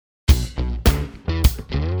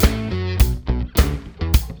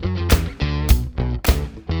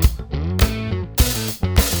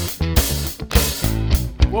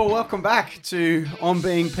Well, welcome back to On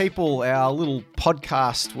Being People, our little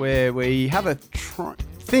podcast where we have a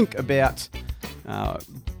think about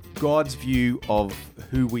God's view of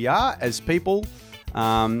who we are as people.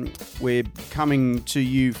 We're coming to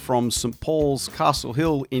you from St. Paul's, Castle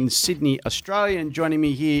Hill in Sydney, Australia, and joining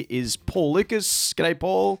me here is Paul Lucas. G'day,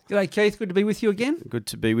 Paul. G'day, Keith. Good to be with you again. Good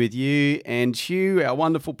to be with you. And Hugh, our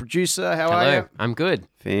wonderful producer. How are you? I'm good.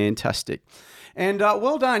 Fantastic. And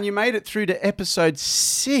well done. You made it through to episode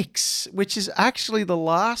 6, which is actually the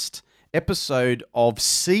last episode of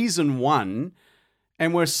season 1.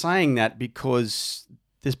 And we're saying that because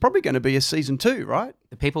there's probably going to be a season 2, right?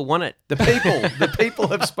 The people want it. The people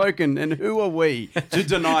have spoken. And who are we to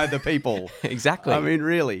deny the people? Exactly. I mean,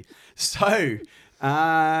 really. So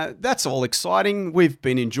that's all exciting. We've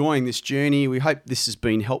been enjoying this journey. We hope this has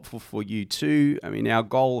been helpful for you too. I mean, our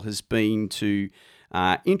goal has been to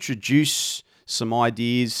introduce some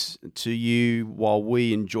ideas to you while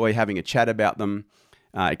we enjoy having a chat about them,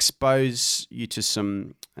 expose you to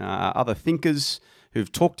some other thinkers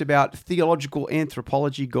who've talked about theological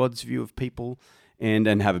anthropology, God's view of people, and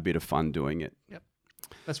have a bit of fun doing it. Yep.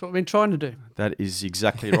 That's what we've been trying to do. That is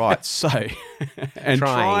exactly right. So, and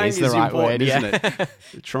trying is the right important, word, isn't it?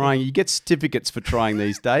 Trying. You get certificates for trying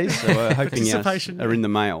these days, so we're hoping ours are in the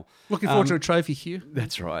mail. Looking forward to a trophy, Hugh.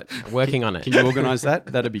 That's right. Working on it. Can you organise that?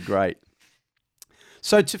 That'd be great.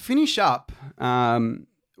 So to finish up,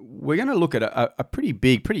 we're going to look at a pretty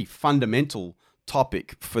big, pretty fundamental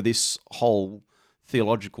topic for this whole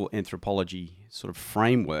theological anthropology sort of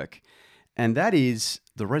framework, and that is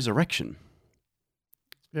the resurrection.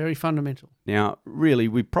 Very fundamental. Now, really,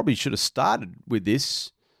 we probably should have started with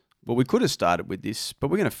this. Well, we could have started with this, but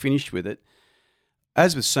we're going to finish with it.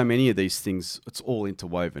 As with so many of these things, it's all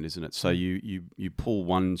interwoven, isn't it? So you pull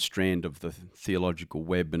one strand of the theological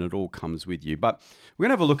web and it all comes with you. But we're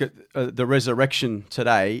going to have a look at the resurrection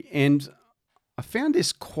today. And I found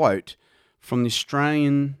this quote from the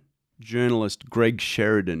Australian journalist Greg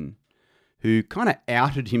Sheridan, who kind of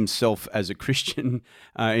outed himself as a Christian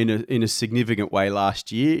in a significant way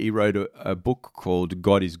last year. He wrote a book called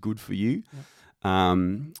God is Good for You.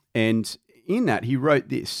 Yep. And in that, he wrote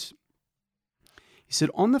this. He said,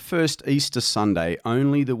 on the first Easter Sunday,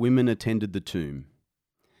 only the women attended the tomb.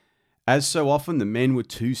 As so often, the men were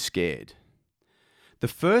too scared. The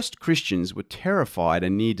first Christians were terrified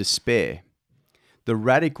and near despair. The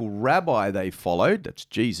radical rabbi they followed, that's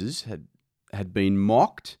Jesus, had been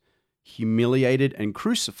mocked, humiliated, and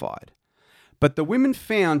crucified. But the women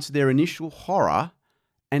found to their initial horror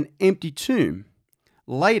an empty tomb.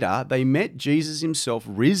 Later, they met Jesus himself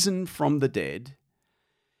risen from the dead.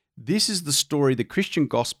 This is the story the Christian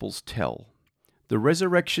Gospels tell. The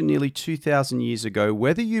resurrection nearly 2,000 years ago,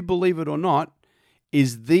 whether you believe it or not,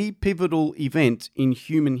 is the pivotal event in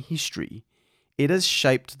human history. It has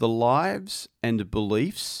shaped the lives and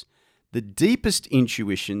beliefs, the deepest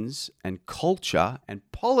intuitions and culture and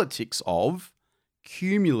politics of,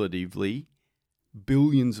 cumulatively,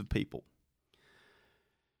 billions of people.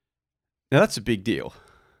 Now, that's a big deal.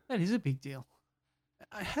 That is a big deal.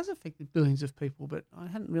 It has affected billions of people, but I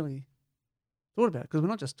hadn't really thought about it because we're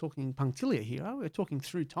not just talking punctilia here, are we? We're talking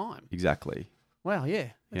through time. Exactly. Wow, yeah.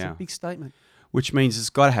 That's a big statement. Which means it's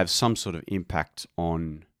got to have some sort of impact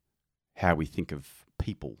on how we think of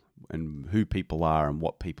people and who people are and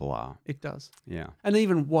what people are. It does. Yeah. And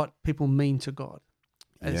even what people mean to God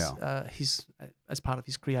as as part of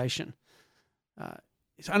his creation.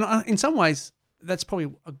 And in some ways, that's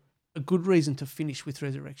probably a good reason to finish with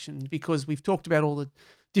resurrection, because we've talked about all the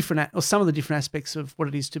different, or some of the different aspects of what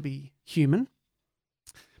it is to be human.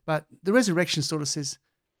 But the resurrection sort of says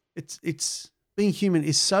it's being human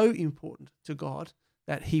is so important to God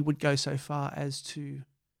that he would go so far as to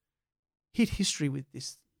hit history with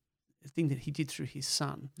this thing that he did through his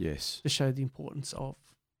son. Yes. To show the importance of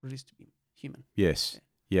what it is to be human. Yes.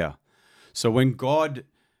 Yeah. So when God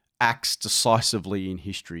acts decisively in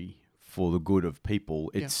history for the good of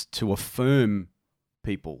people, it's to affirm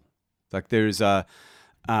people. Like there is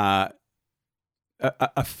affirm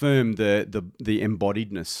the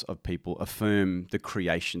embodiedness of people, affirm the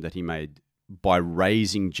creation that he made by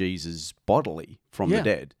raising Jesus bodily from the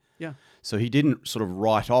dead. Yeah. So he didn't sort of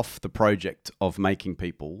write off the project of making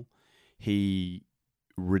people. He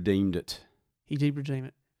redeemed it. He did redeem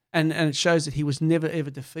it. And it shows that he was never, ever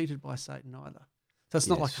defeated by Satan either. So it's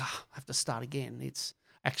not like, I have to start again. It's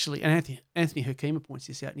actually, and Anthony Herkimer points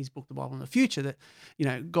this out in his book, The Bible in the Future,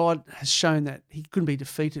 that, God has shown that he couldn't be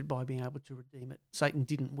defeated by being able to redeem it. Satan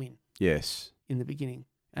didn't win. Yes. In the beginning.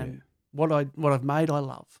 And what I've made, I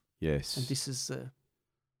love. Yes. And this is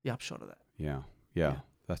the upshot of that. Yeah.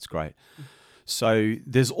 That's great. So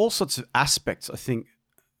there's all sorts of aspects, I think,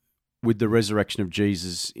 with the resurrection of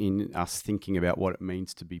Jesus in us thinking about what it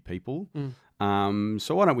means to be people.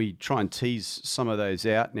 So why don't we try and tease some of those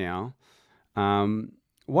out now?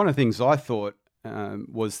 One of the things I thought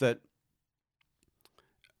was that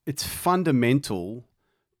it's fundamental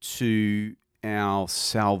to our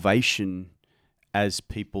salvation as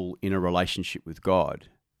people in a relationship with God.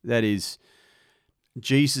 That is,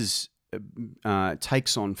 Jesus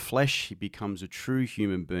takes on flesh. He becomes a true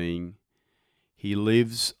human being. He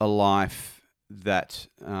lives a life that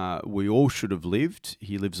we all should have lived.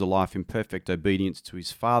 He lives a life in perfect obedience to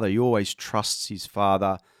his Father. He always trusts his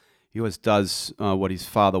Father. He always does what his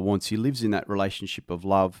Father wants. He lives in that relationship of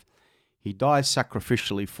love. He dies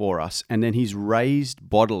sacrificially for us, and then he's raised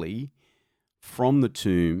bodily from the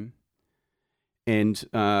tomb. And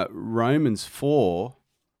Romans 4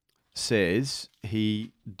 says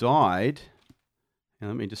he died. Now,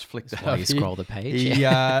 let me just flick that While up you here. scroll the page.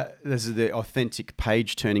 This is the authentic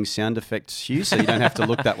page-turning sound effects, Hugh, so you don't have to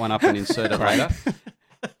look that one up and insert it later.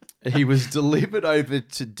 He was delivered over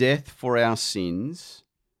to death for our sins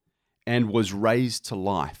and was raised to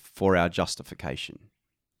life for our justification.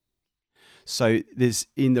 So there's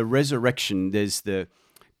in the resurrection, there's the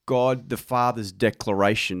God the Father's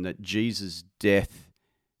declaration that Jesus' death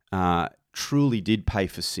truly did pay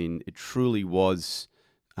for sin. It truly was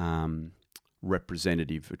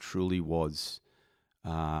representative. It truly was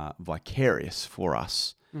vicarious for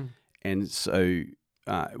us. And so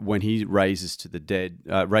when he raises to the dead,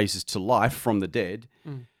 raises to life from the dead,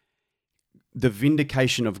 the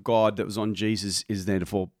vindication of God that was on Jesus is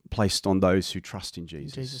therefore placed on those who trust in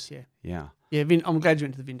Jesus. Yeah. I'm glad you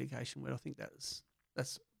went to the vindication word. I think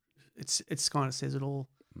it's kind of says it all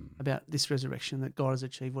about this resurrection, that God has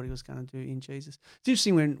achieved what he was going to do in Jesus. It's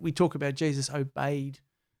interesting when we talk about Jesus obeyed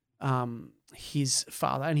his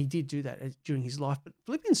Father, and he did do that during his life. But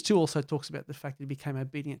Philippians 2 also talks about the fact that he became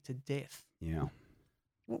obedient to death. Yeah.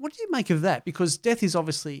 What do you make of that? Because death is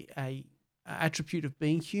obviously a attribute of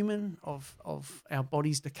being human, of our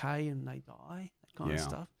bodies decay and they die, that kind of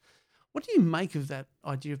stuff. What do you make of that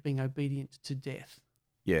idea of being obedient to death?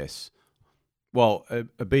 Yes. Well,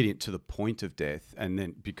 obedient to the point of death, and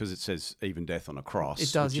then because it says even death on a cross,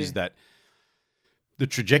 it does, which is that the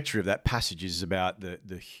trajectory of that passage is about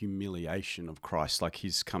the humiliation of Christ, like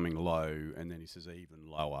he's coming low, and then he says even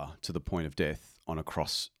lower to the point of death on a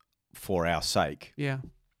cross for our sake. Yeah.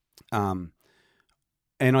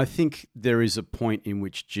 And I think there is a point in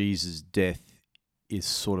which Jesus' death is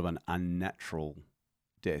sort of an unnatural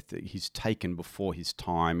death. He's taken before his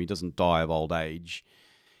time. He doesn't die of old age.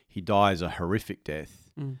 He dies a horrific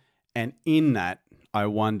death. And in that, I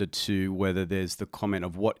wonder too whether there's the comment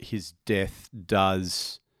of what his death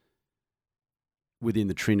does within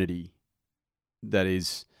the Trinity. That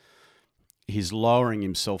is, his lowering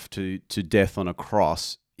himself to death on a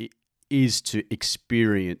cross is to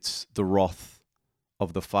experience the wrath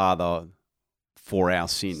of the Father for our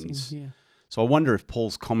sins. So I wonder if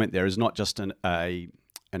Paul's comment there is not just an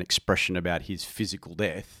expression about his physical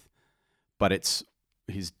death, but it's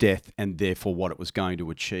his death and therefore what it was going to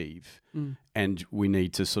achieve. And we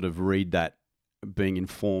need to sort of read that being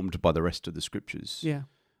informed by the rest of the scriptures.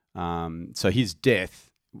 So his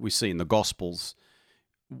death, we see in the Gospels,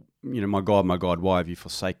 my God, why have you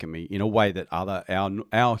forsaken me? In a way that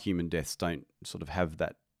our human deaths don't sort of have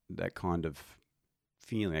that kind of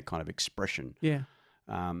feeling, that kind of expression.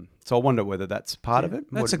 So I wonder whether that's part of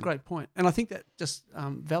it. That's a great point. And I think that just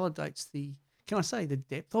validates the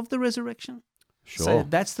depth of the resurrection. Sure. So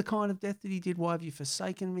that's the kind of death that he did. Why have you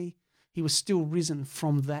forsaken me? He was still risen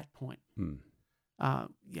from that point,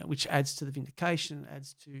 which adds to the vindication,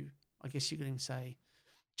 adds to, I guess you could even say,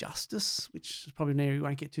 justice, which is probably an area we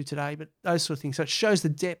won't get to today, but those sort of things. So it shows the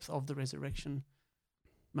depth of the resurrection.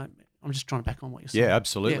 I'm just trying to back on what you're saying. Yeah,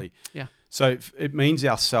 absolutely. Yeah. So it means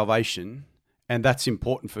our salvation, and that's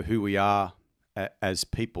important for who we are as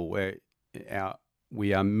people.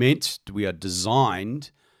 We are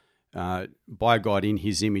designed by God in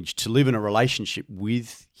his image to live in a relationship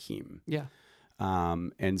with him.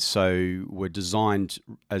 And so we're designed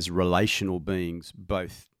as relational beings,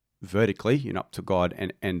 both vertically, up to God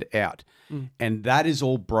and out. And that is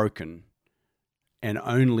all broken and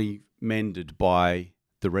only mended by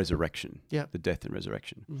the resurrection, the death and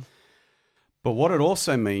resurrection. But what it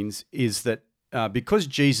also means is that because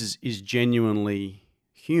Jesus is genuinely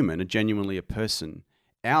human, genuinely a person,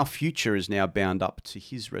 our future is now bound up to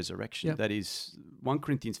his resurrection. That is, 1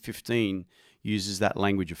 Corinthians 15 uses that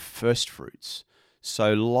language of first fruits.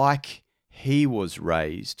 So like he was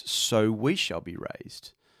raised, so we shall be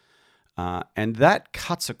raised. And that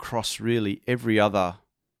cuts across really every other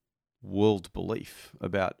world belief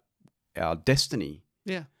about our destiny.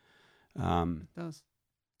 It does.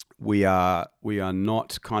 We are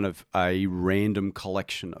not kind of a random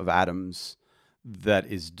collection of atoms that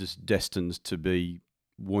is just destined to be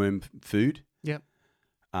worm food. Yep.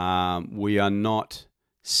 We are not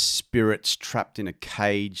spirits trapped in a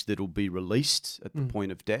cage that will be released at the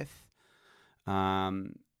point of death.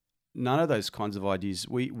 None of those kinds of ideas.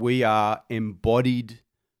 We are embodied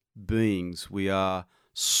beings. We are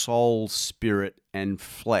soul, spirit, and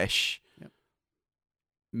flesh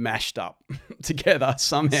mashed up together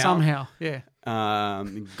somehow. Yeah.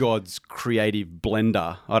 God's creative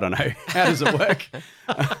blender. I don't know. How does it work?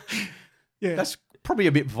 Yeah. That's probably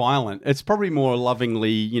a bit violent. It's probably more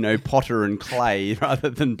lovingly, potter and clay rather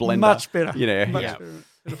than blender. Much better. Much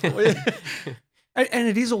better. And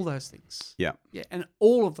it is all those things. Yeah. Yeah. And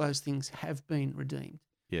all of those things have been redeemed.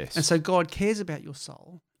 Yes. And so God cares about your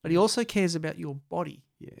soul, but he also cares about your body.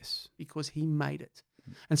 Yes. Because he made it.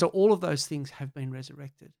 And so all of those things have been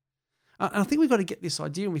resurrected. And I think we've got to get this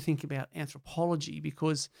idea when we think about anthropology,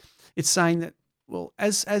 because it's saying that, well,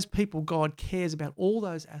 as people, God cares about all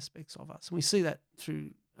those aspects of us. And we see that through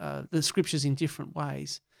the scriptures in different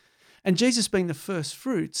ways. And Jesus being the first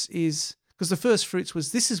fruits is, because the first fruits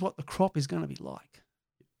was, this is what the crop is going to be like.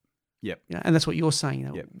 Yep. And that's what you're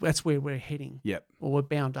saying. Yep. That's where we're heading. Yep. Or we're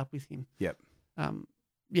bound up with him. Yep.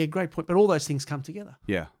 Yeah, great point. But all those things come together.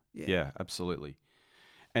 Yeah, absolutely.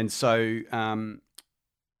 And so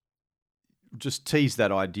just tease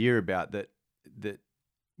that idea about that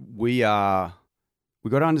we've got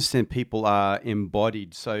to understand people are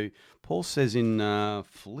embodied. So Paul says in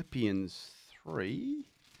Philippians 3,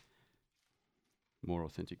 more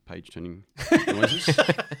authentic page turning noises.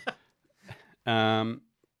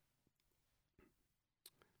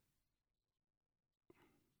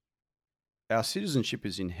 Our citizenship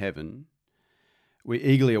is in heaven. We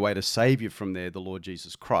eagerly await a Saviour from there, the Lord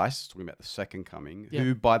Jesus Christ, talking about the second coming,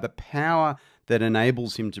 who by the power that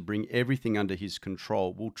enables him to bring everything under his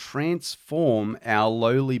control will transform our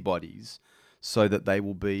lowly bodies so that they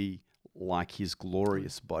will be like his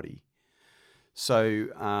glorious body. So,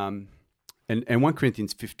 and 1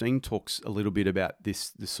 Corinthians 15 talks a little bit about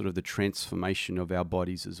this sort of the transformation of our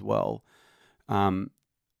bodies as well.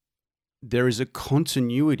 There is a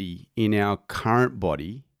continuity in our current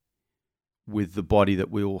body with the body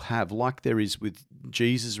that we will have, like there is with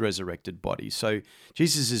Jesus' resurrected body. So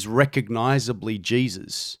Jesus is recognizably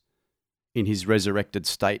Jesus in his resurrected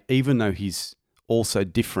state, even though he's also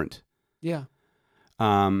different. Yeah.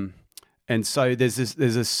 And so there's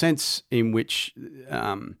a sense in which,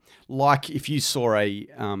 like if you saw a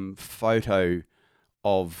photo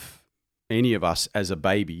of any of us as a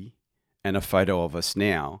baby and a photo of us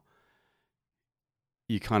now,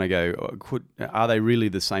 you kind of go, are they really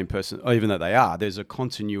the same person? Even though they are, there's a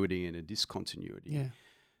continuity and a discontinuity. Yeah.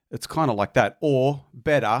 It's kind of like that. Or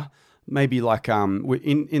better, maybe like we're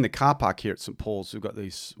in the car park here at St. Paul's, we've got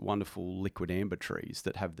these wonderful liquid amber trees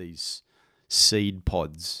that have these seed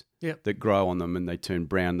pods that grow on them, and they turn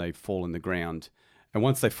brown, they fall in the ground. And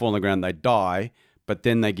once they fall in the ground, they die, but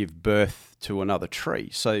then they give birth to another tree.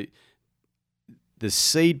 So the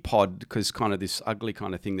seed pod is kind of this ugly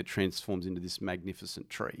kind of thing that transforms into this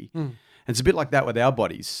magnificent tree. And it's a bit like that with our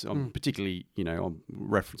bodies. Particularly, I'll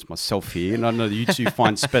reference myself here, and I know that you two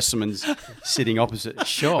find specimens sitting opposite.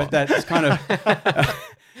 Sure. But that's kind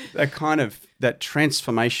of that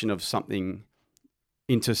transformation of something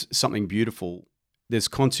into something beautiful. There's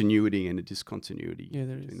continuity and a discontinuity. Yeah,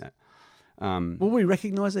 there is. In that. Will we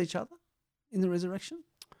recognize each other in the resurrection?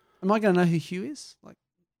 Am I going to know who Hugh is?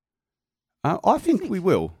 I think we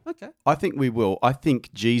will. Okay. I think we will. I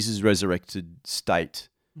think Jesus' resurrected state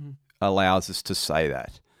allows us to say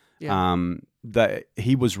that. Yeah. That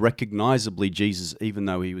he was recognizably Jesus even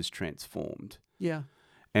though he was transformed. Yeah.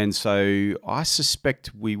 And so I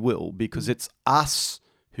suspect we will, because it's us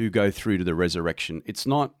who go through to the resurrection. It's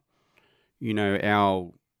not,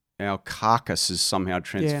 our carcass is somehow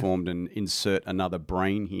transformed and insert another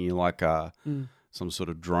brain here like some sort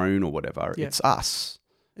of drone or whatever. Yeah. It's us.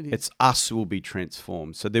 It's us who will be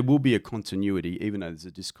transformed. So there will be a continuity, even though there's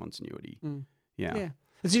a discontinuity. Yeah.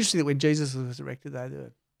 It's interesting that when Jesus was resurrected, though, there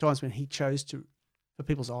were times when he chose for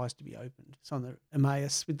people's eyes to be opened. So on the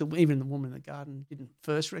Emmaus, even the woman in the garden didn't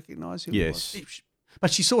first recognize who it was. But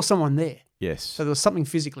she saw someone there. Yes. So there was something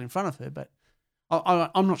physical in front of her, but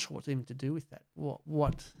I'm not sure what even to do with that. What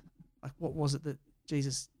was it that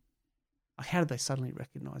Jesus, how did they suddenly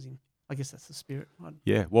recognize him? I guess that's the Spirit.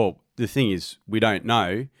 Yeah, well, the thing is, we don't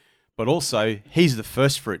know, but also he's the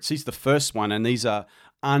first fruits. He's the first one, and these are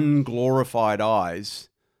unglorified eyes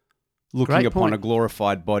looking upon a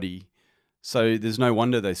glorified body. So there's no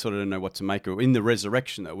wonder they sort of don't know what to make of it. In the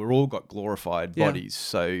resurrection, though, we're all got glorified Yeah. bodies.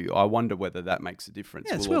 So I wonder whether that makes a difference.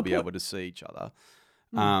 Yeah, it's We'll all well be put. able to see each other.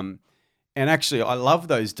 And actually, I love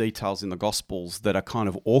those details in the Gospels that are kind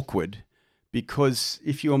of awkward, because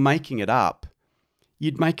if you're making it up,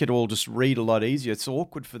 you'd make it all just read a lot easier. It's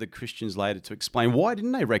awkward for the Christians later to explain, why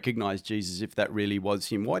didn't they recognize Jesus if that really was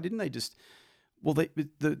him? Why didn't they just... Well,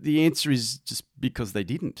 the answer is just because they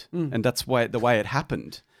didn't. And that's the way it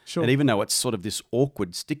happened. Sure. And even though it's sort of this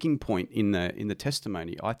awkward sticking point in the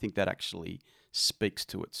testimony, I think that actually speaks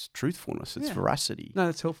to its truthfulness, its Yeah. veracity. No,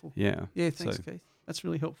 that's helpful. Yeah. Yeah, thanks, So- Keith. That's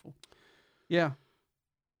really helpful. Yeah.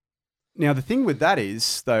 Now, the thing with that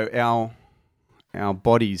is, though, our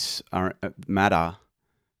bodies are matter.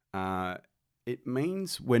 It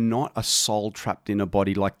means we're not a soul trapped in a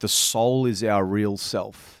body. Like, the soul is our real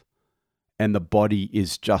self, and the body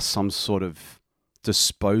is just some sort of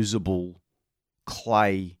disposable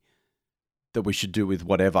clay that we should do with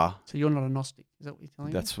whatever. So you're not a Gnostic. Is that what you're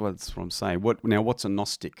telling me? That's what I'm saying. What's a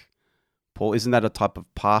Gnostic, Paul? Isn't that a type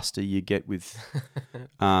of pasta you get with,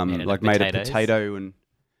 Made like of made of potatoes? potato and?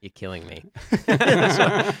 You're killing me.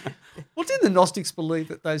 Well, didn't the Gnostics believe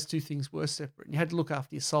that those two things were separate? You had to look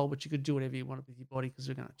after your soul, but you could do whatever you wanted with your body because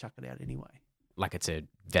you're going to chuck it out anyway. Like it's a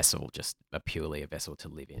vessel, just purely a vessel to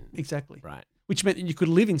live in. Exactly. Right. Which meant that you could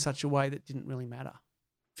live in such a way that didn't really matter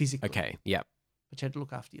physically. Okay. Yep. But you had to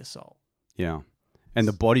look after your soul. Yeah. And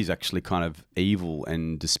the body's actually kind of evil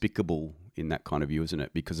and despicable in that kind of view, isn't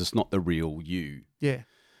it? Because it's not the real you. Yeah.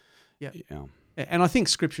 Yeah. And I think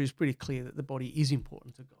Scripture is pretty clear that the body is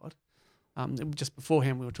important to God. Just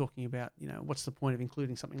beforehand, we were talking about, what's the point of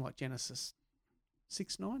including something like Genesis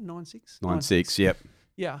 9:6? 9:6, yep.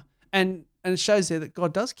 Yeah. And it shows there that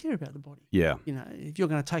God does care about the body. Yeah. If you're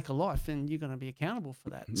going to take a life, then you're going to be accountable for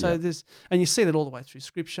that. Yeah. So and you see that all the way through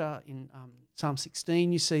Scripture. In Psalm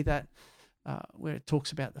 16, you see that where it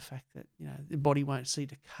talks about the fact that the body won't see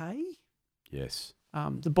decay. Yes.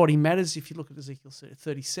 The body matters. If you look at Ezekiel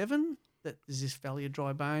 37, that there's this valley of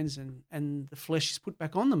dry bones, and the flesh is put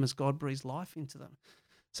back on them as God breathes life into them.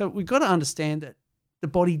 So we've got to understand that the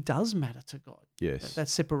body does matter to God. Yes. That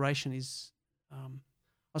separation is.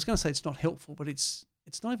 I was going to say it's not helpful, but it's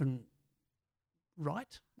not even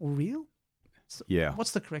right or real. Yeah.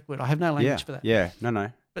 What's the correct word? I have no language for that. Yeah.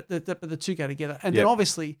 No. But the two go together, and Yep. then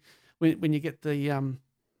obviously when you get the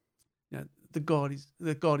God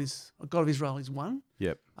of Israel is one.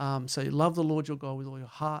 Yep. So you love the Lord your God with all your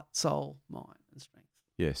heart, soul, mind, and strength.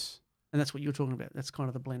 Yes. And that's what you're talking about. That's kind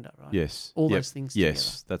of the blender, right? Yes. All Yep. those things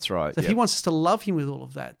Yes, that's right. So if he wants us to love him with all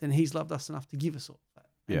of that, then he's loved us enough to give us all of that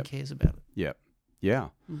and Yep. cares about it. Yeah. Yeah.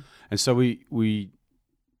 Mm. And so we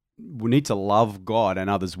need to love God and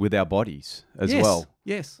others with our bodies as Yes, well.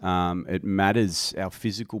 Yes. It matters, our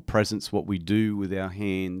physical presence, what we do with our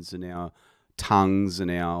hands and our tongues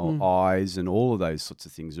and our eyes and all of those sorts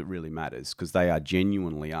of things. It really matters because they are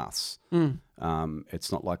genuinely us.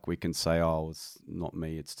 It's not like we can say, oh, it's not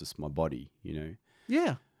me, it's just my body,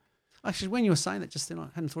 Yeah. Actually, when you were saying that just then, I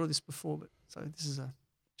hadn't thought of this before, but so this is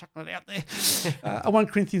chucking it out there. A 1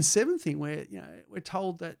 Corinthians 7 thing where, we're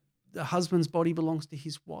told that the husband's body belongs to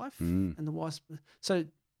his wife and the wife's. So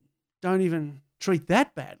don't even treat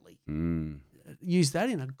that badly. Use that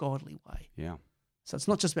in a godly way. Yeah. So it's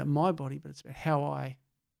not just about my body, but it's about how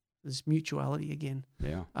there's mutuality again,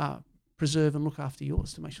 Yeah. preserve and look after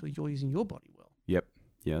yours to make sure that you're using your body well. Yep.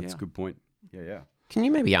 Yeah, that's Yeah. a good point. Yeah. Can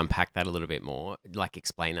you maybe unpack that a little bit more? Like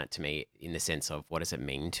explain that to me in the sense of what does it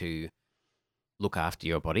mean to look after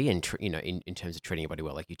your body and, in terms of treating your body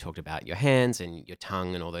well? Like you talked about your hands and your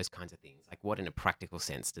tongue and all those kinds of things. Like what in a practical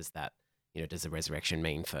sense does that, does the resurrection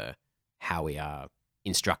mean for how we are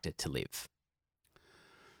instructed to live?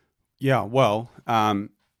 Yeah, well,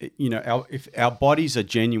 if our bodies are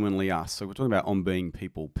genuinely us, so we're talking about on being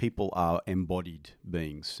people. People are embodied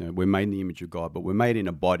beings. We're made in the image of God, but we're made in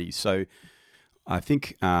a body. So I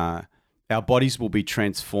think our bodies will be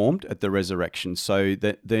transformed at the resurrection, so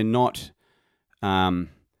that they're not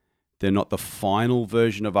the final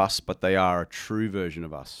version of us, but they are a true version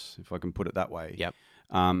of us, if I can put it that way. Yep.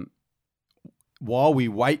 While we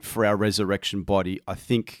wait for our resurrection body, I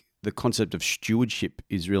think the concept of stewardship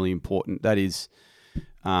is really important. That is,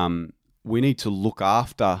 we need to look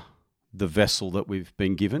after the vessel that we've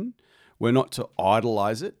been given. We're not to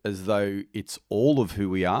idolize it as though it's all of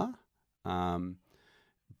who we are,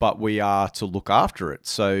 but we are to look after it.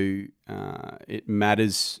 So it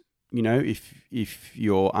matters, if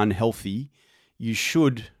you're unhealthy, you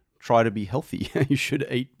should try to be healthy. You should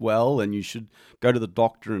eat well and you should go to the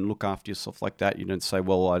doctor and look after yourself like that. You don't say,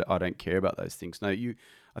 well, I don't care about those things. No,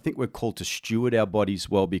 I think we're called to steward our bodies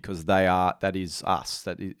well because that is us,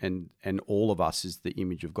 and all of us is the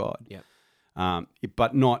image of God. Yeah.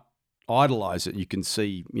 But not idolize it. You can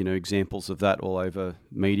see, examples of that all over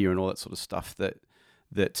media and all that sort of stuff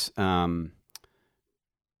that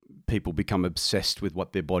people become obsessed with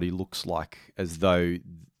what their body looks like, as though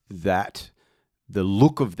that the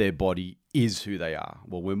look of their body is who they are.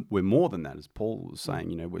 Well, we're more than that, as Paul was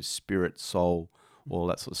saying. We're spirit, soul, all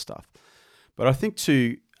that sort of stuff. But I think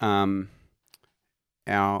too, the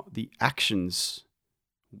actions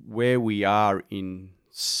where we are in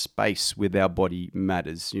space with our body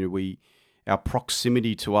matters. Our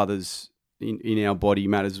proximity to others in our body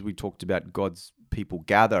matters. We talked about God's people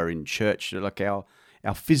gather in church. Like our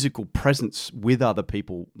physical presence with other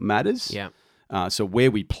people matters. Yeah. So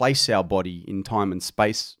where we place our body in time and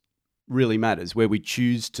space really matters. Where we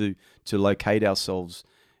choose to locate ourselves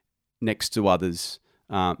next to others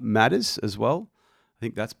matters as well. I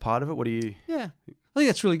think that's part of it. What do you? Yeah, I think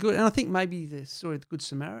that's really good. And I think maybe the story of the Good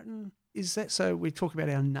Samaritan is that. So we talk about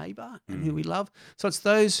our neighbour and who we love. So it's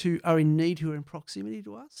those who are in need, who are in proximity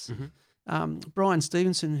to us. Mm-hmm. Brian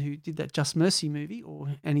Stevenson, who did that Just Mercy movie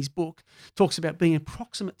and his book, talks about being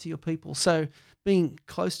proximate to your people. So being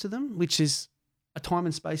close to them, which is a time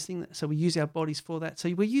and space thing. So we use our bodies for that.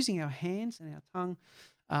 So we're using our hands and our tongue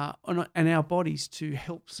and our bodies to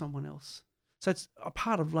help someone else. So it's a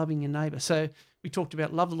part of loving your neighbour. So we talked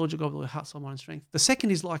about love the Lord your God with all your heart, soul, mind, and strength. The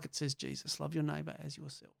second is like it says Jesus, love your neighbour as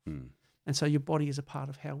yourself. And so your body is a part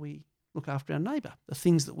of how we look after our neighbour, the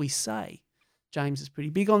things that we say. James is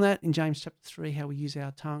pretty big on that in James chapter 3, how we use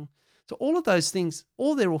our tongue. So all of those things,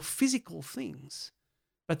 they're all physical things,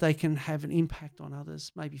 but they can have an impact on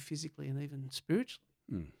others, maybe physically and even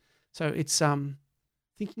spiritually. So it's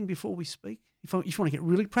thinking before we speak. If you want to get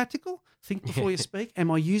really practical, think before you speak.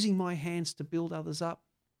 Am I using my hands to build others up?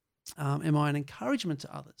 Am I an encouragement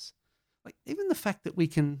to others? Like even the fact that we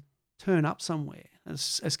can turn up somewhere,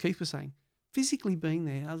 as Keith was saying, physically being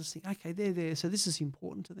there, others think, okay, they're there, so this is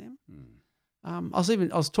important to them. I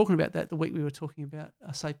was talking about that the week we were talking about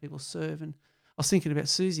Save People Serve, and I was thinking about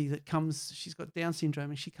Susie that comes. She's got Down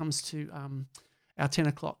syndrome, and she comes to our 10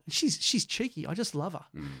 o'clock. And she's cheeky. I just love her,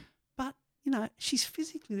 but she's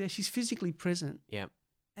physically there. She's physically present. Yeah,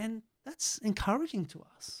 and that's encouraging to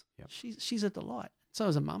us. Yep. She's a delight. So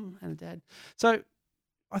is a mum and a dad. So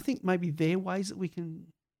I think maybe there are ways that we can,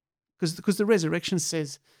 because the resurrection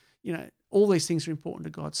says, all these things are important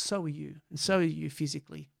to God. So are you, and so are you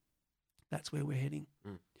physically. That's where we're heading.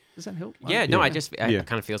 Does that help? Yeah, no, it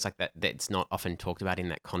kind of feels like that's not often talked about in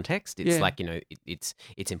that context. It's like,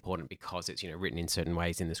 it's important because it's, written in certain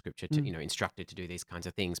ways in the scripture to, instructed to do these kinds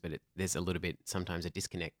of things. But there's a little bit, sometimes a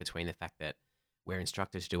disconnect between the fact that we're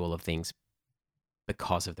instructed to do all of things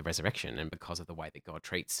because of the resurrection and because of the way that God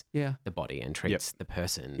treats the body and treats the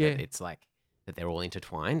person. Yeah. That it's like that they're all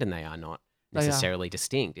intertwined and they are not necessarily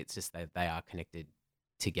distinct. It's just that they are connected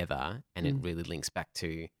together, and it really links back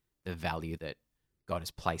to the value that God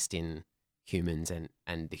has placed in humans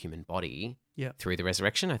and the human body through the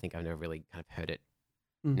resurrection. I think I've never really kind of heard it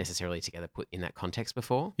necessarily together put in that context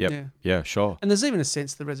before. Yeah, sure. And there's even a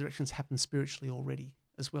sense the resurrection's happened spiritually already,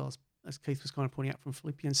 as well as Keith was kind of pointing out from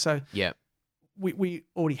Philippians. So we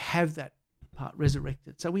already have that part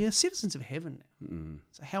resurrected. So we are citizens of heaven now.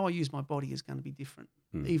 So how I use my body is going to be different,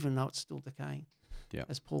 even though it's still decaying,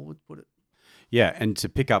 as Paul would put it. Yeah, and to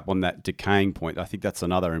pick up on that decaying point, I think that's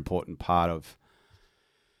another important part of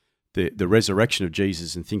the resurrection of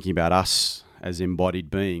Jesus and thinking about us as embodied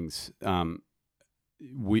beings.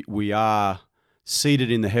 We are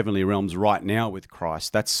seated in the heavenly realms right now with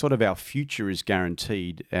Christ. That's sort of our future is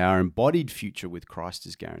guaranteed. Our embodied future with Christ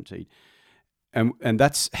is guaranteed. And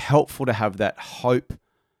that's helpful to have that hope,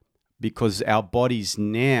 because our bodies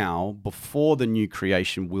now, before the new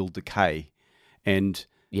creation, will decay. And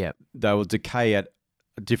they will decay at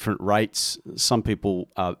different rates. Some people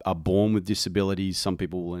are born with disabilities. Some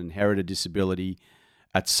people will inherit a disability.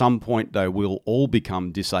 At some point, they will all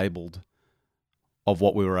become disabled of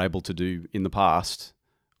what we were able to do in the past,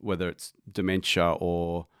 whether it's dementia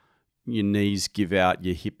or your knees give out,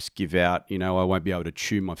 your hips give out, I won't be able to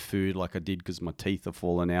chew my food like I did because my teeth are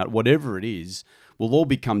falling out. Whatever it is, we'll all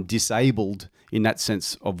become disabled in that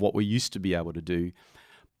sense of what we used to be able to do.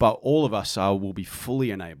 But all of us will be fully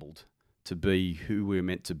enabled to be who we're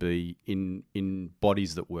meant to be in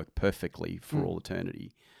bodies that work perfectly for all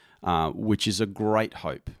eternity, which is a great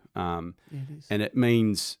hope. It is. And it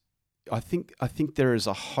means, I think there is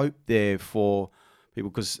a hope there for people,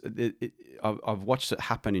 because I've watched it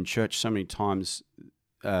happen in church so many times.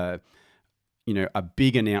 A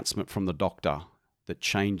big announcement from the doctor that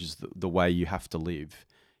changes the way you have to live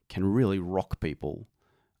can really rock people.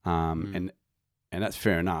 and that's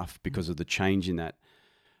fair enough because of the change in that.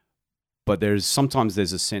 But sometimes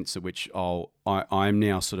there's a sense at which I'm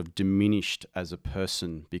now sort of diminished as a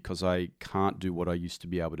person because I can't do what I used to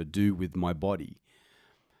be able to do with my body.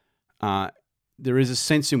 There is a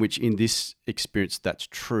sense in which in this experience that's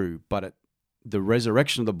true, but the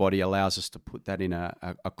resurrection of the body allows us to put that in a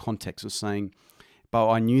context of saying, but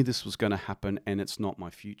I knew this was going to happen and it's not my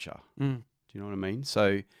future. Do you know what I mean?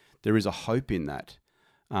 So there is a hope in that.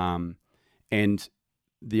 And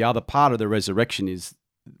the other part of the resurrection is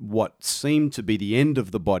what seemed to be the end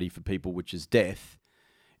of the body for people, which is death,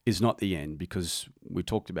 is not the end, because we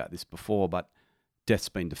talked about this before, but death's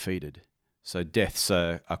been defeated. So death's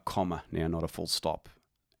a comma now, not a full stop.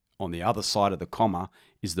 On the other side of the comma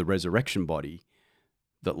is the resurrection body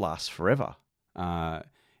that lasts forever. Our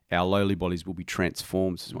lowly bodies will be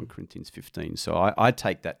transformed, says 1 Corinthians 15. So I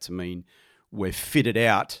take that to mean we're fitted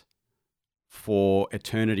out for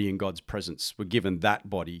eternity in God's presence. We're given that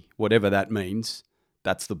body, whatever that means.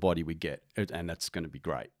 That's the body we get, and that's going to be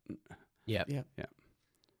great. Yeah.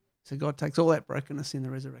 So God takes all that brokenness in the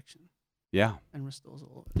resurrection. Yeah. And restores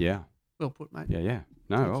all of it. Yeah. Well put, mate. Yeah.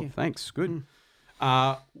 No, thanks. Good.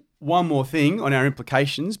 Mm. One more thing on our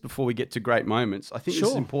implications before we get to great moments. I think this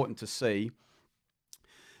is important to see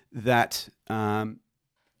that,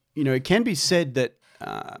 it can be said that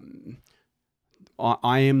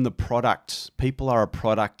I am the product. People are a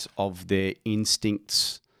product of their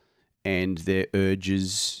instincts and their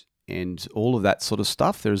urges and all of that sort of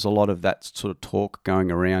stuff. There's a lot of that sort of talk going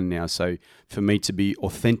around now. So for me to be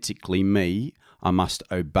authentically me, I must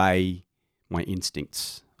obey my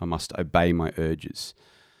instincts. I must obey my urges.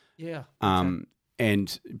 Yeah.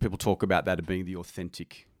 And people talk about that as being the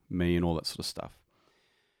authentic me and all that sort of stuff.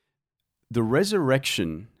 The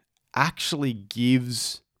resurrection actually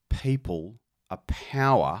gives people a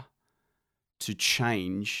power to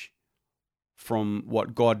change from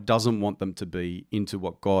what God doesn't want them to be into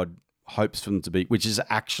what God hopes for them to be, which is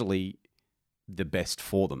actually the best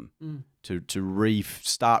for them, to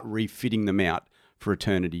start refitting them out for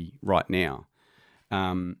eternity right now.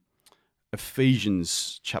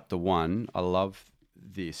 Ephesians chapter 1, I love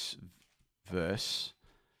this verse.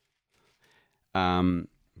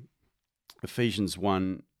 Ephesians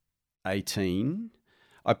 1:18.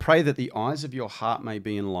 I pray that the eyes of your heart may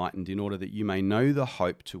be enlightened in order that you may know the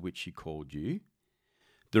hope to which he called you,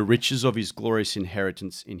 the riches of his glorious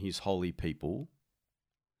inheritance in his holy people,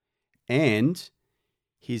 and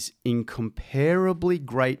his incomparably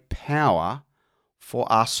great power for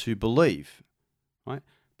us who believe. Right?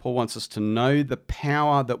 Paul wants us to know the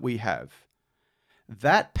power that we have.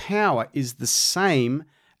 That power is the same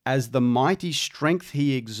as the mighty strength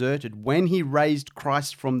he exerted when he raised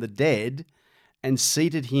Christ from the dead and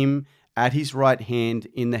seated him at his right hand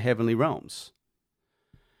in the heavenly realms.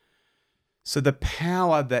 So the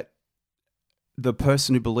power that the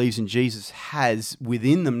person who believes in Jesus has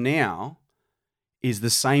within them now is the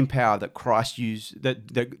same power that Christ used,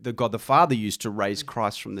 that God the Father used to raise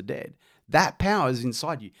Christ from the dead. That power is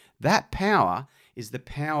inside you. That power is the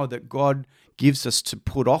power that God gives us to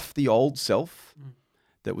put off the old self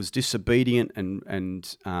that was disobedient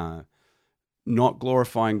and not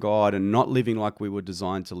glorifying God and not living like we were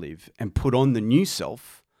designed to live, and put on the new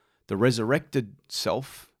self, the resurrected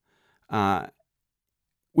self,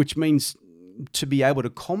 which means to be able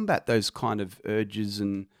to combat those kind of urges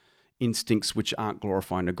and instincts which aren't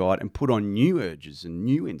glorifying to God, and put on new urges and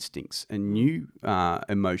new instincts and new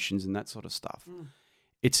emotions and that sort of stuff.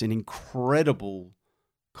 It's an incredible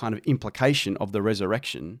kind of implication of the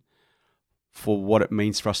resurrection for what it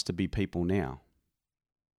means for us to be people now.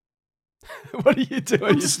 What are you doing?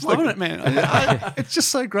 I'm just loving it, man. It's just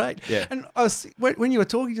so great. Yeah. And when you were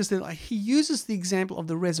talking just then, he uses the example of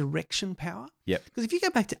the resurrection power. Yep. Because if you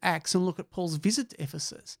go back to Acts and look at Paul's visit to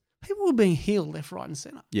Ephesus, people were being healed left, right, and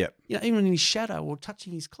center. Yep. Even in his shadow or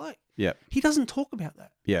touching his cloak. Yep. He doesn't talk about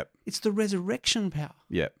that. Yep. It's the resurrection power.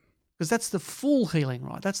 Yep. Because that's the full healing,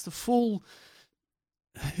 right? That's the full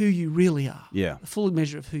who you really are. Yeah. The full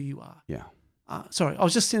measure of who you are. Yeah. Sorry, I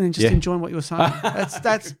was just sitting and enjoying what you were saying.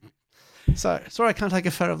 That's. So sorry, I can't take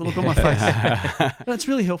a photo of the look on my face. But it's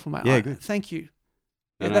really helpful, mate. Yeah, good. Thank you.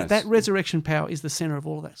 No, that resurrection power is the center of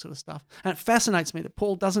all of that sort of stuff. And it fascinates me that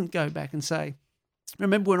Paul doesn't go back and say,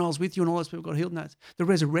 remember when I was with you and all those people got healed? No, it's the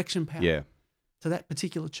resurrection power to that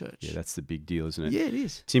particular church. Yeah, that's the big deal, isn't it? Yeah, it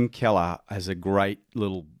is. Tim Keller has a great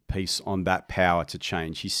little piece on that power to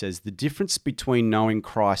change. He says, the difference between knowing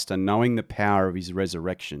Christ and knowing the power of his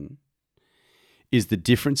resurrection is the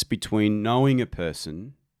difference between knowing a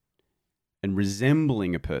person and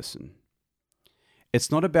resembling a person.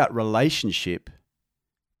 It's not about relationship,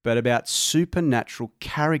 but about supernatural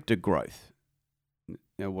character growth.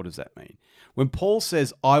 Now, what does that mean? When Paul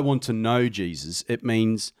says, I want to know Jesus, it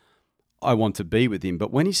means I want to be with him.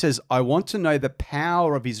 But when he says, I want to know the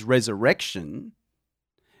power of his resurrection,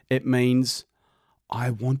 it means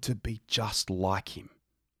I want to be just like him.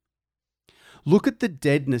 Look at the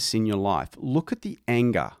deadness in your life. Look at the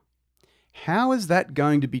anger. How is that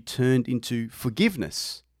going to be turned into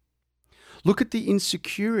forgiveness? Look at the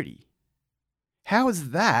insecurity. How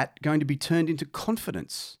is that going to be turned into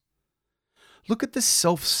confidence? Look at the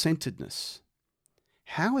self-centeredness.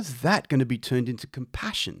 How is that going to be turned into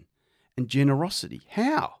compassion and generosity?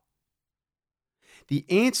 How? The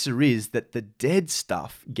answer is that the dead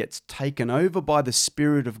stuff gets taken over by the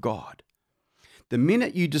Spirit of God. The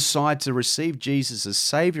minute you decide to receive Jesus as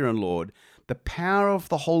Savior and Lord, the power of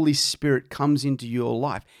the Holy Spirit comes into your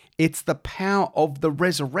life. It's the power of the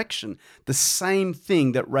resurrection, the same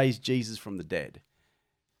thing that raised Jesus from the dead.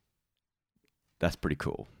 That's pretty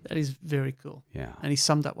cool. That is very cool. Yeah. And he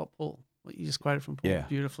summed up what you just quoted from Paul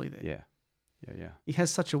beautifully there. Yeah. He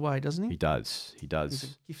has such a way, doesn't he? He does. He's a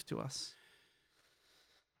gift to us.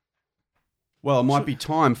 Well, it might be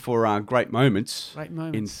time for our great moments. Great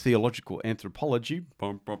moments. In theological anthropology.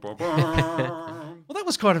 Well, that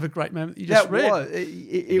was kind of a great moment that you just read.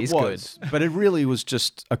 It was. But it really was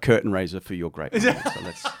just a curtain raiser for your great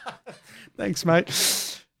moments. So Thanks,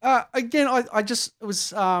 mate. Again, it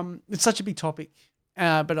was it's such a big topic,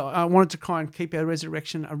 but I wanted to try and keep our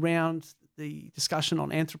resurrection around the discussion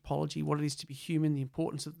on anthropology, what it is to be human, the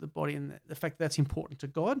importance of the body, and the fact that that's important to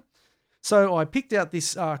God. So I picked out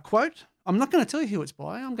this quote. I'm not going to tell you who it's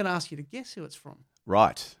by. I'm going to ask you to guess who it's from.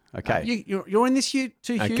 Right. Okay. You're in this, Hugh,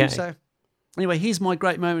 too, Hugh. Okay. So anyway, here's my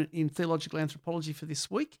great moment in theological anthropology for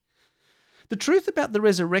this week. The truth about the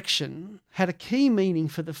resurrection had a key meaning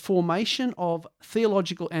for the formation of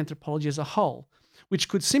theological anthropology as a whole, which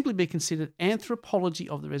could simply be considered anthropology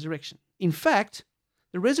of the resurrection. In fact,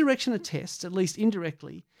 the resurrection attests, at least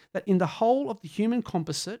indirectly, that in the whole of the human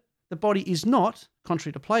composite, the body is not,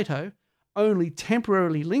 contrary to Plato, only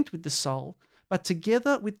temporarily linked with the soul, but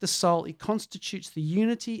together with the soul, it constitutes the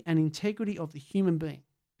unity and integrity of the human being.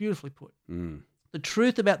 Beautifully put. The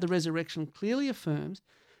truth about the resurrection clearly affirms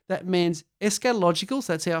that man's eschatological,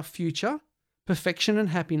 so that's our future, perfection and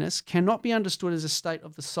happiness, cannot be understood as a state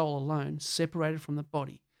of the soul alone, separated from the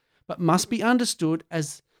body, but must be understood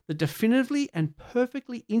as the definitively and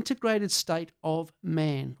perfectly integrated state of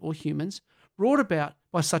man or humans, brought about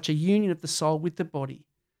by such a union of the soul with the body,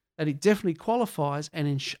 that it definitely qualifies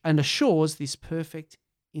and assures this perfect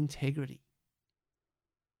integrity.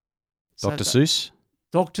 Dr. Seuss?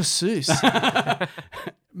 Dr. Seuss.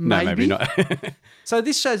 No, maybe not. So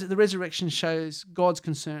this shows that the resurrection shows God's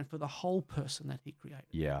concern for the whole person that he created.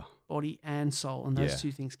 Yeah. Body and soul. And those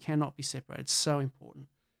two things cannot be separated. It's so important.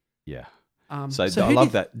 Yeah. So I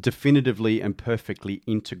love that definitively and perfectly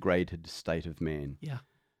integrated state of man. Yeah.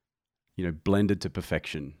 You know, blended to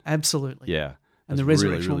perfection. Absolutely. Yeah. And the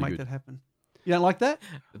resurrection will make that happen. You don't like that?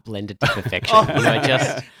 Blended to perfection.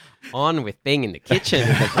 Just on with being in the kitchen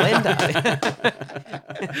with the blender.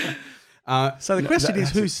 So the question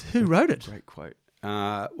is, who wrote it? Great quote.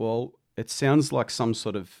 Well, it sounds like some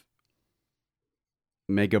sort of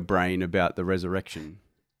mega brain about the resurrection.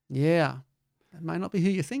 Yeah. It may not be who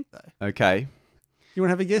you think, though. Okay. You want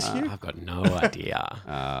to have a guess, Hugh? I've got no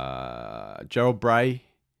idea. Gerald Bray.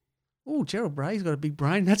 Oh, Gerald Bray's got a big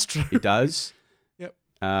brain. That's true. He does. Yep.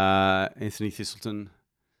 Anthony Thistleton.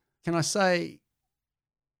 Can I say...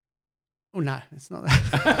 Oh, no, it's not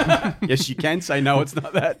that. Yes, you can say no, it's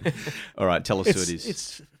not that. All right, tell us who it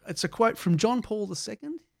is. It's a quote from John Paul II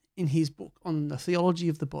in his book on the theology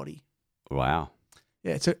of the body. Wow.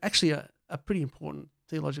 Yeah, it's actually a pretty important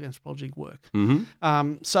theological anthropology work.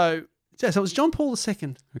 Mm-hmm. So it was John Paul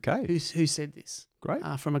II who said this. Great.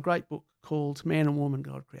 From a great book called Man and Woman,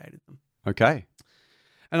 God Created Them. Okay.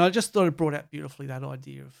 And I just thought it brought out beautifully that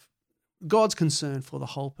idea of God's concern for the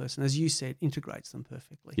whole person, as you said, integrates them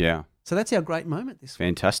perfectly. Yeah. So that's our great moment this week.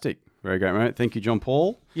 Fantastic. Very great moment. Thank you, John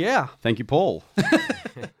Paul. Yeah. Thank you, Paul.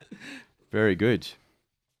 Very good.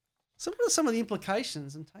 So what are some of the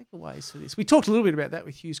implications and takeaways for this? We talked a little bit about that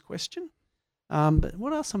with Hugh's question, but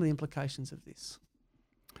what are some of the implications of this?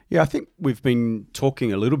 Yeah, I think we've been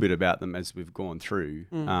talking a little bit about them as we've gone through.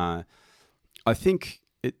 I think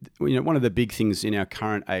one of the big things in our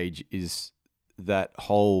current age is that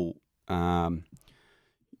whole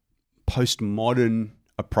postmodern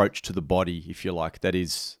approach to the body, if you like. That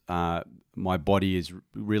is, my body is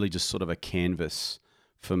really just sort of a canvas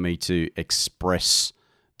for me to express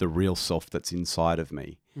the real self that's inside of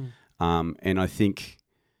me. And I think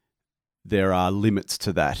there are limits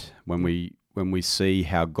to that when we when we see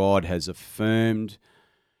how God has affirmed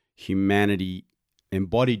humanity,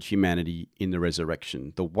 embodied humanity in the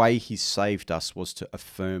resurrection. The way he saved us was to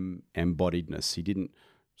affirm embodiedness. He didn't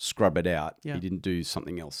scrub it out. Yeah. He didn't do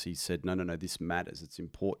something else. He said, no, this matters. It's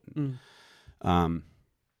important.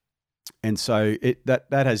 And so that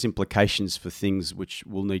has implications for things which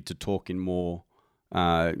we'll need to talk in more,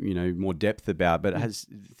 more depth about. But it has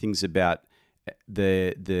things about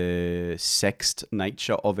the sexed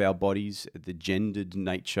nature of our bodies, the gendered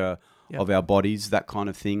nature of our bodies, that kind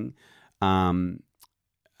of thing. I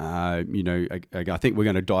think we're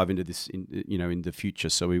going to dive into this in the future,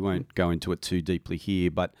 so we won't go into it too deeply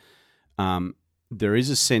here. But there is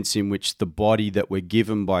a sense in which the body that we're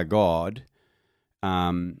given by God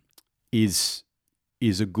is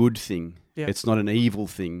a good thing. Yeah. It's not an evil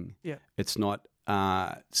thing. Yeah. It's not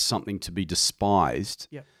something to be despised.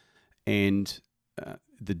 Yeah. And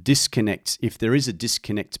the disconnect, if there is a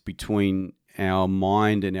disconnect between our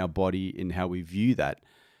mind and our body in how we view that,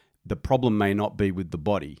 the problem may not be with the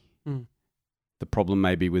body. The problem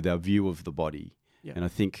may be with our view of the body. Yeah. And I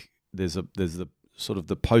think there's the sort of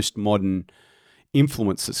the postmodern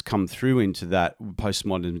influence that's come through into that.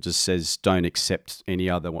 Postmodern just says, don't accept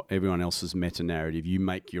everyone else's meta narrative. You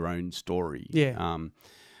make your own story. Yeah.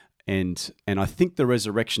 And I think the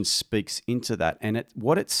resurrection speaks into that. And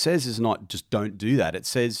what it says is not just don't do that. It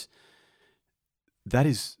says that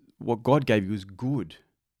is what God gave you is good,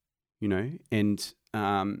 and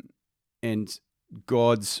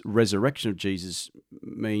God's resurrection of Jesus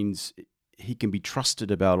means he can be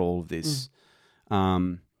trusted about all of this,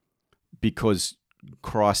 because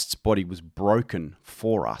Christ's body was broken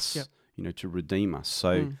for us, to redeem us.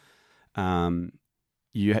 So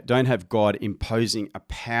you don't have God imposing a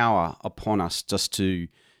power upon us just to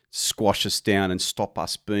squash us down and stop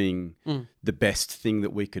us being the best thing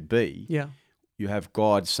that we could be. Yeah. You have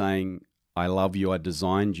God saying, I love you, I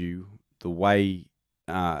designed you the way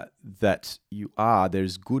that you are.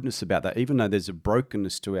 There's goodness about that. Even though there's a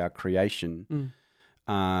brokenness to our creation,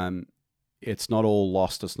 it's not all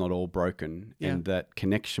lost, it's not all broken. Yeah. And that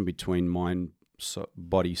connection between mind,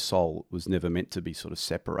 body, soul was never meant to be sort of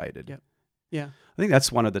separated. Yeah. Yeah. I think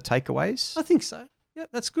that's one of the takeaways. I think so. Yeah,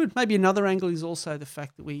 that's good. Maybe another angle is also the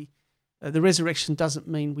fact that the resurrection doesn't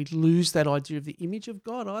mean we lose that idea of the image of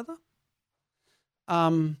God either.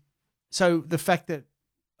 So the fact that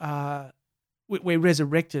we're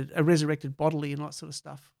resurrected, resurrected bodily and that sort of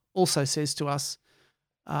stuff, also says to us,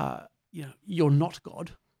 you're not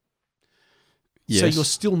God. Yes. So you're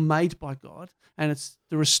still made by God, and it's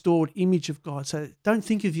the restored image of God. So don't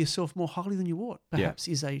think of yourself more highly than you ought, perhaps,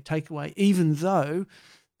 is a takeaway, even though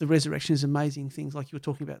the resurrection is amazing things like you were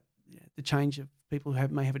talking about, the change of people who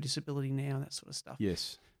may have a disability now and that sort of stuff.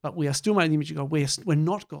 Yes. But we are still made in the image of God. We're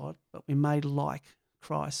not God, but we're made like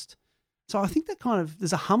Christ. So I think that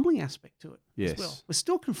there's a humbling aspect to it as well. We're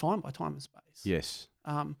still confined by time and space. Yes.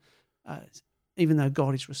 Even though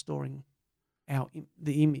God is restoring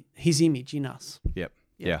his image in us. Yep.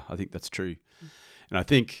 Yeah, I think that's true. And I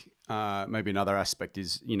think maybe another aspect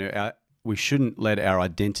is, we shouldn't let our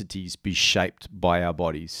identities be shaped by our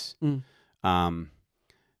bodies. In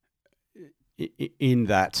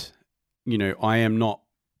that, I am not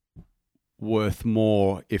worth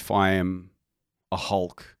more if I am a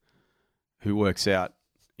Hulk who works out,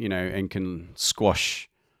 and can squash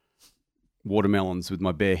watermelons with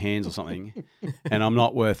my bare hands or something, and I'm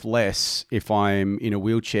not worth less if I'm in a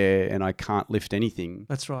wheelchair and I can't lift anything.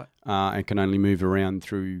 That's right. And can only move around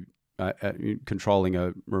through controlling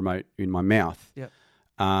a remote in my mouth. Yep.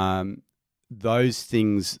 Those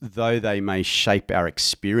things, though they may shape our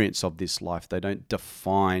experience of this life, they don't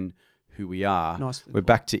define who we are. Nicely We're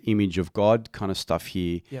back to image of God kind of stuff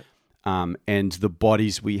here. Yep. And the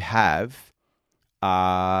bodies we have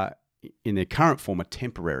are, in their current form, are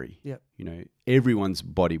temporary. Yep. Everyone's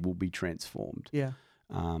body will be transformed. Yeah.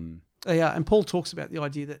 And Paul talks about the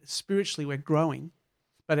idea that spiritually we're growing,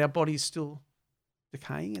 but our body is still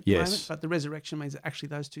decaying at the moment. But the resurrection means that actually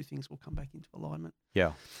those two things will come back into alignment.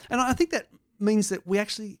 Yeah. And I think that means that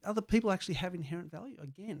other people actually have inherent value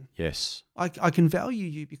again. Yes. I can value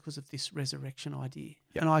you because of this resurrection idea.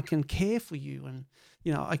 Yep. And I can care for you, and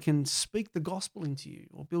I can speak the gospel into you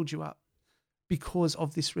or build you up because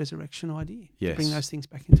of this resurrection idea. Yes. Bring those things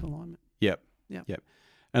back into alignment. Yep. Yep. Yep.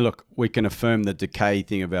 And look, we can affirm the decay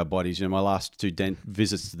thing of our bodies. My last two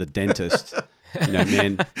visits to the dentist,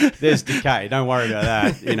 man, there's decay. Don't worry about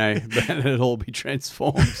that. But it'll all be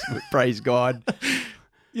transformed. Praise God.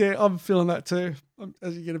 Yeah, I'm feeling that too.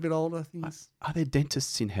 As you get a bit older, things. Are there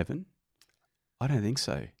dentists in heaven? I don't think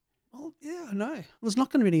so. Well, yeah, I know. There's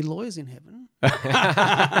not going to be any lawyers in heaven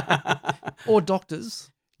or doctors.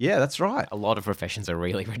 Yeah, that's right. A lot of professions are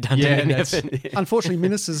really redundant in heaven. Unfortunately,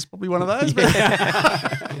 ministers probably one of those. But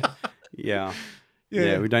Yeah. Yeah.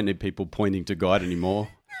 Yeah, we don't need people pointing to God anymore.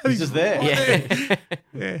 He's just there. Yeah.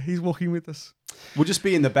 yeah, he's walking with us. We'll just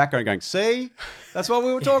be in the background going, see? That's what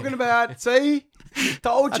we were talking about. See?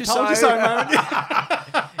 Told you Told you so, man.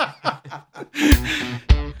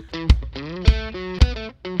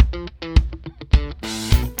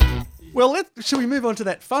 Well, shall we move on to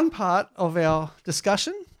that fun part of our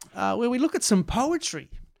discussion where we look at some poetry?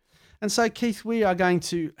 And so, Keith, we are going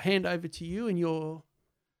to hand over to you and your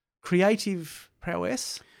creative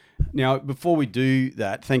prowess. Now, before we do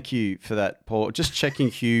that, thank you for that, Paul. Just checking,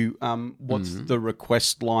 Hugh, what's the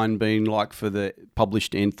request line been like for the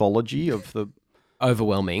published anthology of the...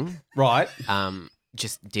 Overwhelming. Right.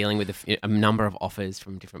 Just dealing with a number of offers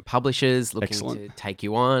from different publishers looking Excellent. to take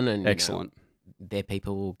you on. And Excellent. Their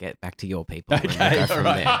people will get back to your people. Okay, and we'll go from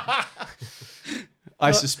all there. I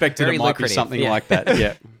suspected Very it might lucrative, be something yeah. like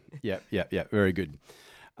that. Yeah. Very good.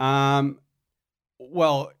 Well,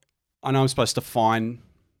 I know I'm supposed to find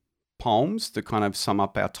poems to kind of sum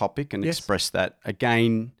up our topic and Yes. express that.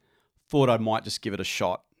 Again, thought I might just give it a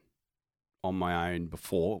shot on my own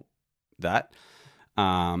before that.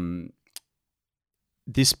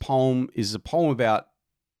 This poem is a poem about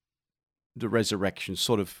the resurrection,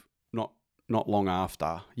 sort of not long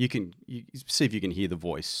after. You see if you can hear the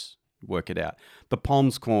voice, work it out. The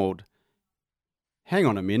poem's called Hang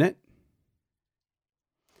On a Minute.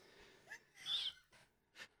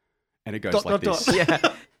 And it goes Dot, like dot, this. dot.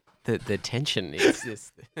 Yeah. The tension is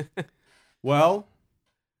this. Well,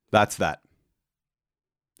 that's that.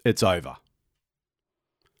 It's over.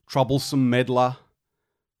 Troublesome meddler,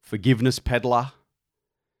 forgiveness peddler,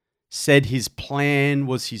 said his plan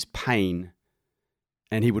was his pain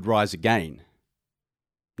and he would rise again.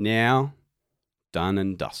 Now, done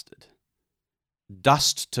and dusted.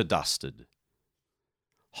 Dust to dusted.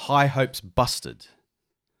 High hopes busted.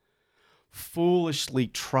 Foolishly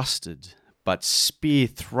trusted, but spear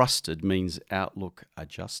thrusted means outlook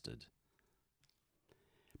adjusted.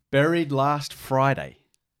 Buried last Friday,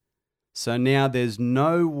 so now there's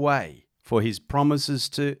no way for his promises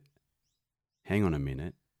to... Hang on a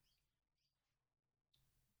minute.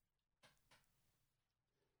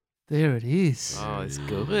 There it is. Oh, it's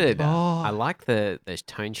good. Oh. I like the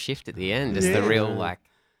tone shift at the end. It's the real, like,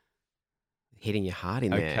 hitting your heart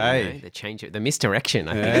in there. Okay. You know? The change, the misdirection,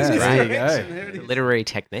 I think Yeah, is there great. you go. There it The is. literary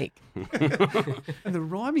technique. And the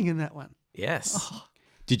rhyming in that one. Yes.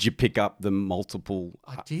 Did you pick up the multiple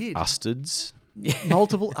I did. ustards?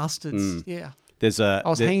 Multiple ustards. Yeah. There's a I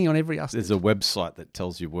was hanging on every ustard. there's a website that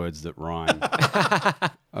tells you words that rhyme.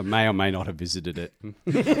 I may or may not have visited it.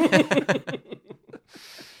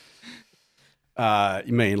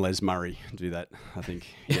 Me and Les Murray do that, I think.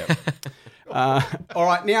 Yeah. All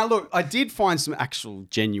right. Now, look, I did find some actual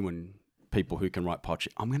genuine people who can write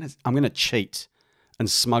poetry. I'm gonna cheat and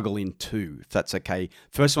smuggle in two, if that's okay.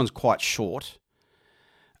 First one's quite short.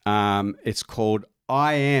 It's called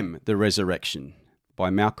 "I Am the Resurrection" by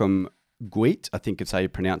Malcolm Guite. I think it's how you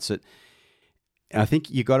pronounce it. And I think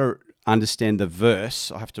you got to understand the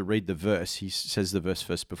verse. I have to read the verse. He says the verse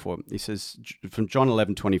first before. He says from John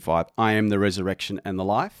 11:25, "I am the resurrection and the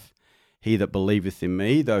life. He that believeth in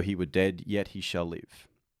me, though he were dead, yet he shall live."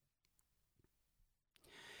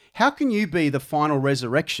 How can you be the final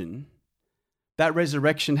resurrection? That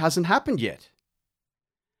resurrection hasn't happened yet.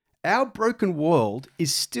 Our broken world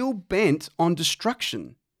is still bent on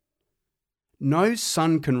destruction. No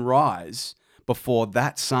sun can rise before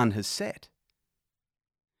that sun has set.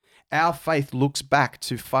 Our faith looks back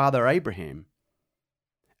to Father Abraham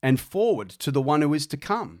and forward to the one who is to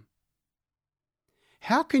come.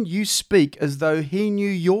 How can you speak as though he knew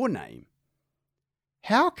your name?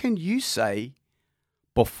 How can you say,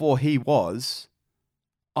 before he was,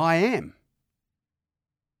 I am?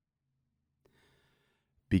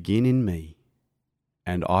 Begin in me,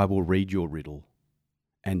 and I will read your riddle,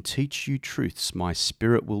 and teach you truths my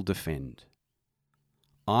spirit will defend.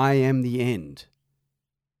 I am the end,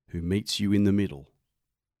 who meets you in the middle,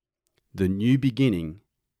 the new beginning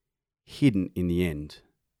hidden in the end.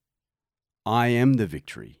 I am the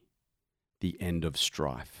victory, the end of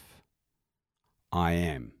strife. I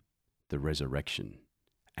am the resurrection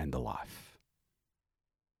and the life.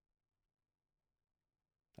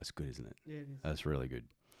 That's good, isn't it? Yeah, it is. That's really good.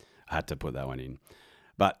 I had to put that one in.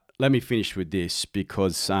 But let me finish with this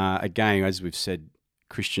because, again, as we've said,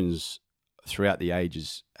 Christians throughout the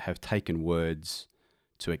ages have taken words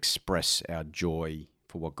to express our joy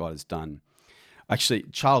for what God has done. Actually,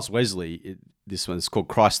 Charles Wesley, this one is called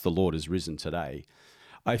Christ the Lord is Risen Today.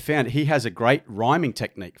 I found he has a great rhyming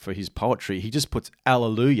technique for his poetry. He just puts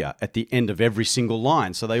alleluia at the end of every single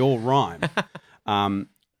line, so they all rhyme.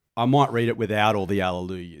 I might read it without all the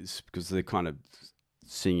alleluias because they're kind of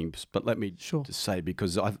singing, but let me just say,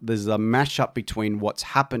 because there's a mashup between what's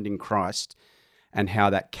happened in Christ and how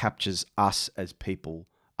that captures us as people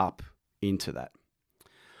up into that.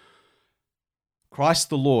 Christ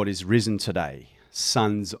the Lord is risen today,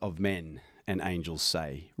 sons of men and angels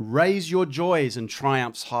say. Raise your joys and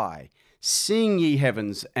triumphs high. Sing, ye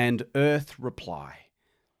heavens, and earth reply.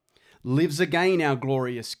 Lives again our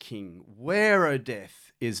glorious King. Where, O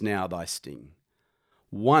death, is now thy sting?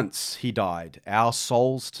 Once he died, our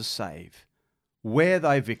souls to save. Where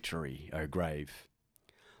thy victory, O grave?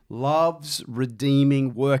 Love's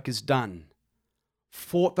redeeming work is done.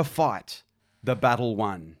 Fought the fight, the battle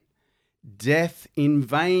won. Death in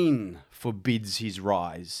vain forbids his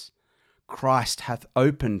rise. Christ hath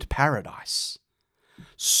opened paradise.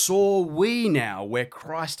 Soar we now where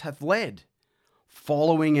Christ hath led,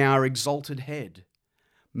 following our exalted head.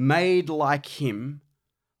 Made like him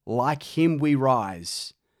we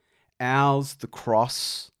rise. Ours the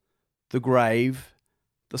cross, the grave,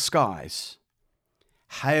 the skies.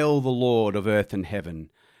 Hail the Lord of earth and heaven.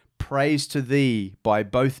 Praise to thee by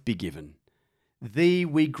both be given. Thee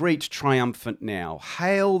we greet triumphant now.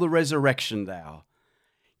 Hail the resurrection thou.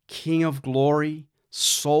 King of glory,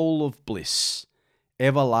 soul of bliss,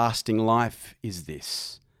 everlasting life is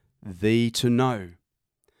this, thee to know,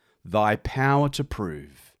 thy power to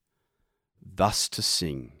prove, thus to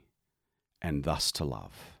sing, and thus to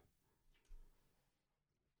love.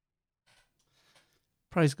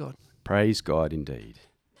 Praise God. Praise God indeed.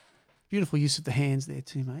 Beautiful use of the hands there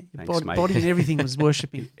too, mate. Your Thanks, mate. Body and everything was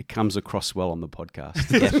worshipping. It comes across well on the podcast.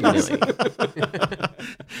 Definitely.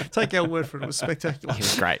 Take our word for it. It was spectacular. It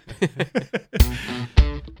was great.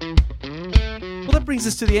 Well, that brings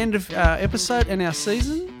us to the end of our episode and our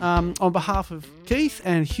season. On behalf of Keith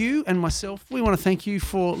and Hugh and myself, we want to thank you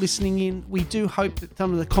for listening in. We do hope that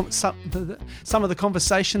some of the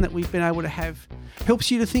conversation that we've been able to have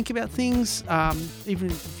helps you to think about things, even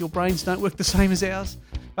if your brains don't work the same as ours.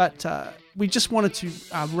 But we just wanted to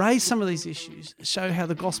raise some of these issues, show how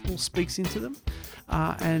the gospel speaks into them,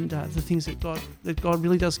 and the things that God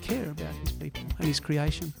really does care about his people and his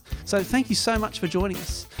creation. So thank you so much for joining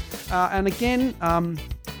us. And again,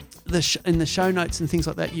 in the show notes and things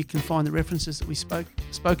like that, you can find the references that we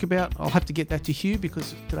spoke about. I'll have to get that to Hugh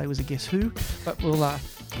because today was a Guess Who, but we'll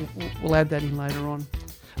add that in later on.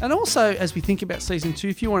 And also, as we think about Season 2,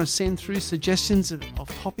 if you want to send through suggestions of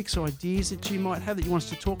topics or ideas that you might have that you want us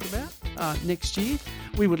to talk about next year,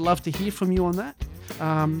 we would love to hear from you on that.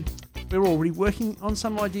 We're already working on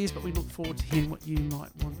some ideas, but we look forward to hearing what you might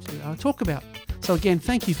want to talk about. So again,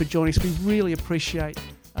 thank you for joining us. We really appreciate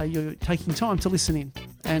you taking time to listen in,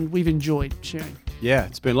 and we've enjoyed sharing. Yeah,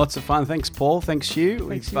 it's been lots of fun. Thanks, Paul. Thanks, Hugh.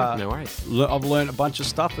 Thanks, no worries. I've learned a bunch of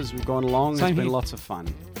stuff as we've gone along. Same It's been here. lots of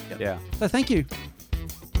fun. Yep. Yeah. So thank you.